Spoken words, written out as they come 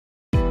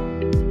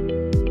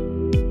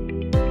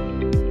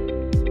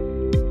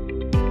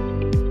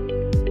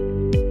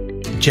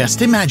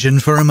Just imagine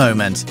for a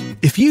moment,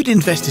 if you'd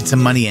invested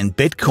some money in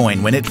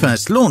Bitcoin when it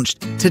first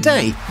launched,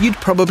 today you'd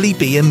probably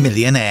be a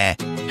millionaire.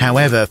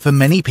 However, for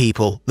many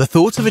people, the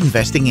thought of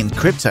investing in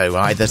crypto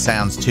either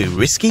sounds too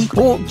risky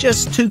or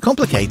just too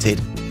complicated.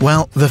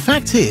 Well, the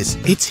fact is,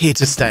 it's here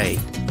to stay,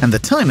 and the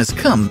time has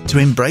come to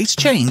embrace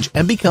change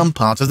and become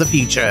part of the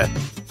future.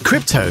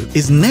 Crypto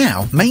is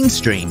now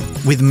mainstream,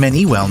 with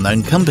many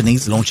well-known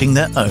companies launching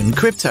their own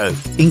crypto,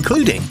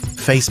 including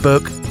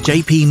Facebook,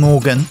 JP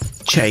Morgan,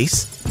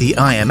 Chase, the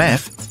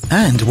IMF,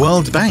 and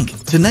World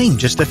Bank, to name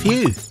just a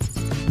few.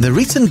 The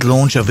recent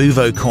launch of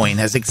Uvo Coin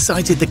has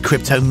excited the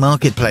crypto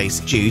marketplace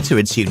due to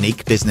its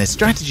unique business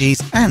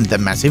strategies and the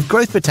massive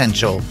growth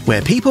potential,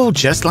 where people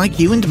just like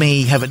you and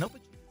me have an opportunity.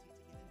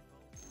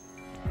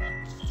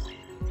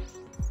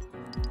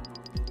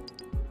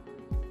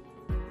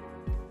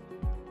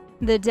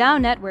 The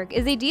DAO Network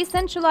is a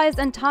decentralized,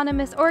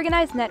 autonomous,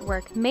 organized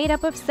network made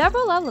up of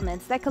several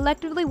elements that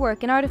collectively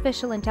work in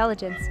artificial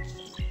intelligence.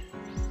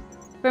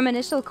 From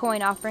initial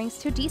coin offerings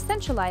to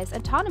decentralized,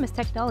 autonomous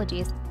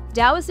technologies,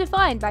 DAO is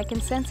defined by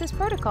consensus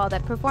protocol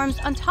that performs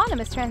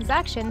autonomous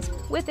transactions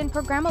within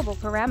programmable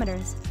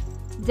parameters.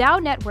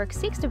 DAO Network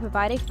seeks to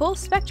provide a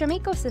full-spectrum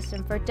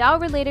ecosystem for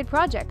DAO-related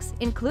projects,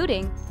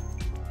 including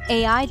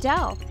AI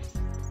DAO.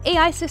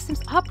 AI systems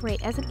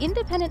operate as an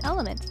independent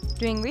element,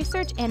 doing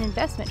research and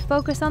investment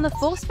focused on the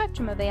full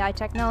spectrum of AI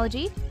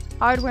technology,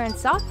 hardware and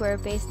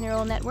software-based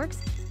neural networks,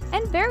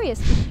 and various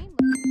machine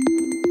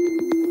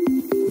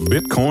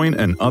Bitcoin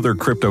and other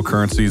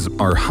cryptocurrencies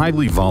are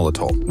highly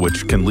volatile,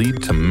 which can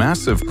lead to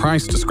massive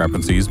price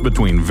discrepancies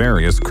between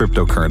various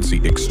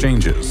cryptocurrency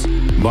exchanges.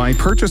 By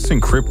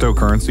purchasing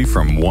cryptocurrency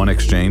from one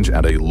exchange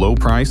at a low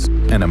price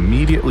and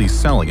immediately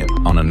selling it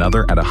on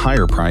another at a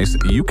higher price,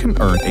 you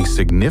can earn a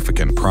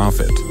significant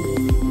profit.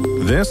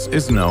 This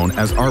is known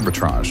as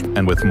arbitrage,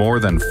 and with more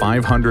than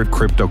 500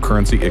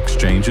 cryptocurrency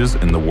exchanges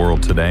in the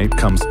world today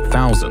comes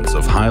thousands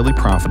of highly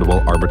profitable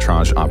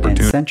arbitrage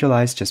opportunities. And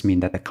centralized just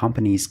means that the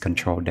companies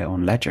control their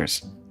own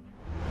ledgers.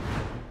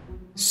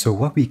 So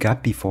what we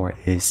got before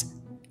is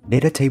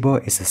data table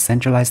is a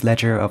centralized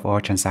ledger of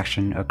all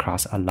transactions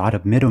across a lot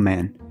of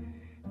middlemen.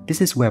 This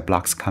is where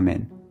blocks come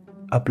in.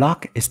 A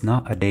block is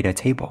not a data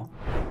table.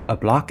 A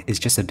block is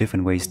just a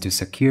different ways to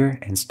secure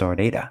and store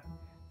data.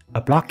 A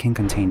block can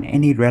contain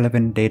any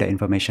relevant data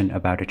information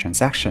about a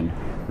transaction,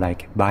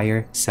 like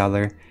buyer,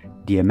 seller,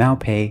 the amount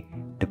paid,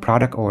 the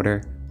product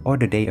order, or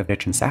the date of the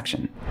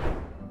transaction.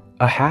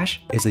 A hash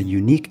is a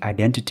unique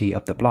identity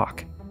of the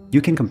block.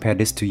 You can compare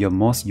this to your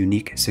most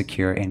unique,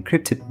 secure,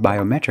 encrypted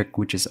biometric,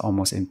 which is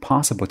almost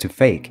impossible to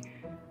fake.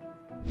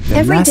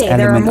 Every day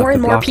there are more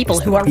and more people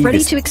who are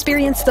ready to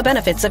experience the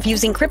benefits of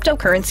using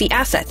cryptocurrency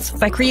assets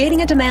by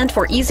creating a demand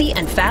for easy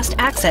and fast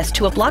access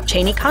to a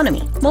blockchain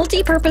economy.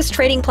 Multi-purpose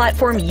trading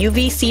platform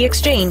UVC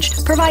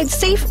Exchange provides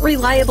safe,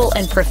 reliable,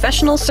 and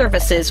professional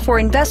services for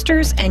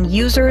investors and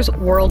users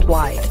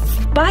worldwide.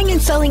 Buying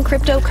and selling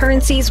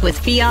cryptocurrencies with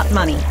fiat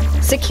money,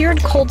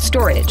 secured cold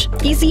storage,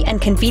 easy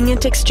and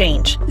convenient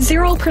exchange,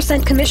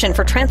 0% commission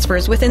for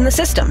transfers within the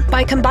system.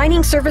 By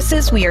combining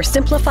services, we are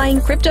simplifying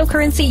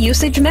cryptocurrency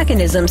usage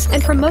mechanisms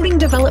and promoting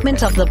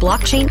development of the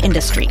blockchain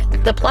industry.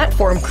 The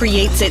platform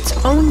creates its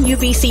own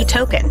UVC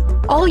token.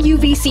 All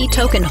UVC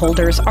token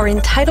holders are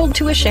entitled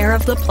to a share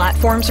of the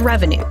platform's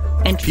revenue.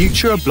 And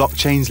future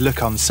blockchains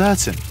look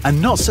uncertain and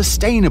not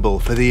sustainable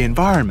for the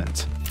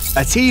environment.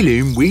 At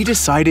Eloom, we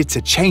decided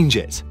to change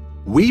it.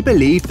 We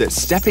believe that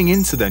stepping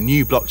into the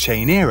new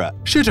blockchain era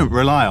shouldn't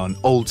rely on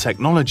old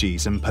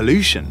technologies and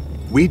pollution.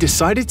 We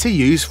decided to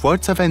use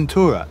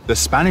Fuerteventura, the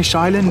Spanish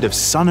island of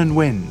sun and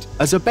wind,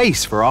 as a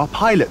base for our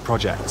pilot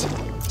project.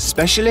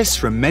 Specialists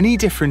from many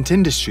different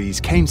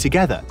industries came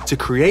together to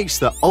create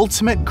the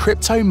ultimate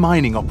crypto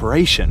mining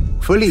operation,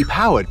 fully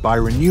powered by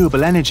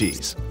renewable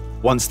energies.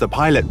 Once the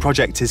pilot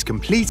project is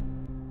complete,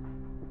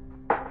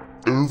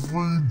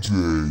 every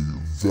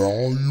day,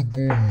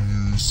 valuable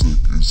music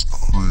is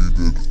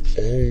created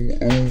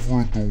all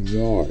over the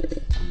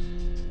world.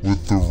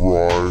 With the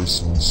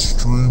rise in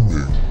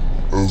streaming,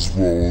 as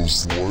well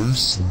as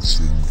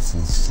licensing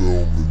for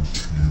film and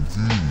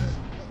TV,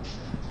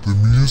 the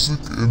music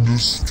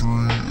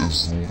industry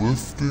is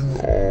lifting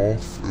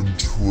off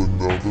into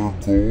another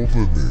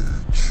golden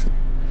age.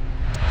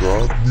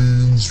 That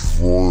means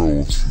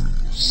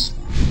royalties.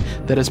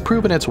 That has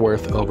proven its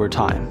worth over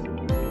time.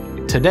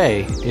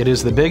 Today, it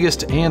is the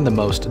biggest and the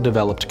most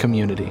developed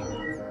community,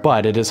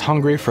 but it is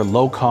hungry for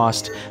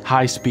low-cost,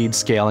 high-speed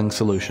scaling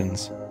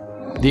solutions.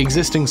 The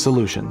existing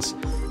solutions,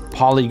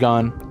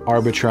 Polygon,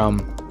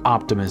 Arbitrum,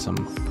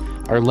 Optimism,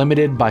 are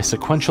limited by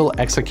sequential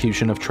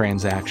execution of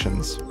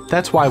transactions.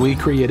 That's why we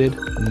created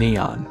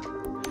Neon,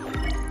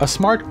 a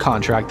smart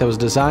contract that was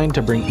designed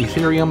to bring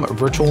Ethereum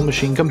virtual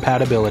machine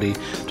compatibility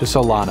to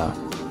Solana.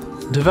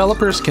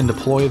 Developers can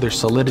deploy their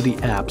Solidity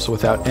apps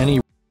without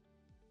any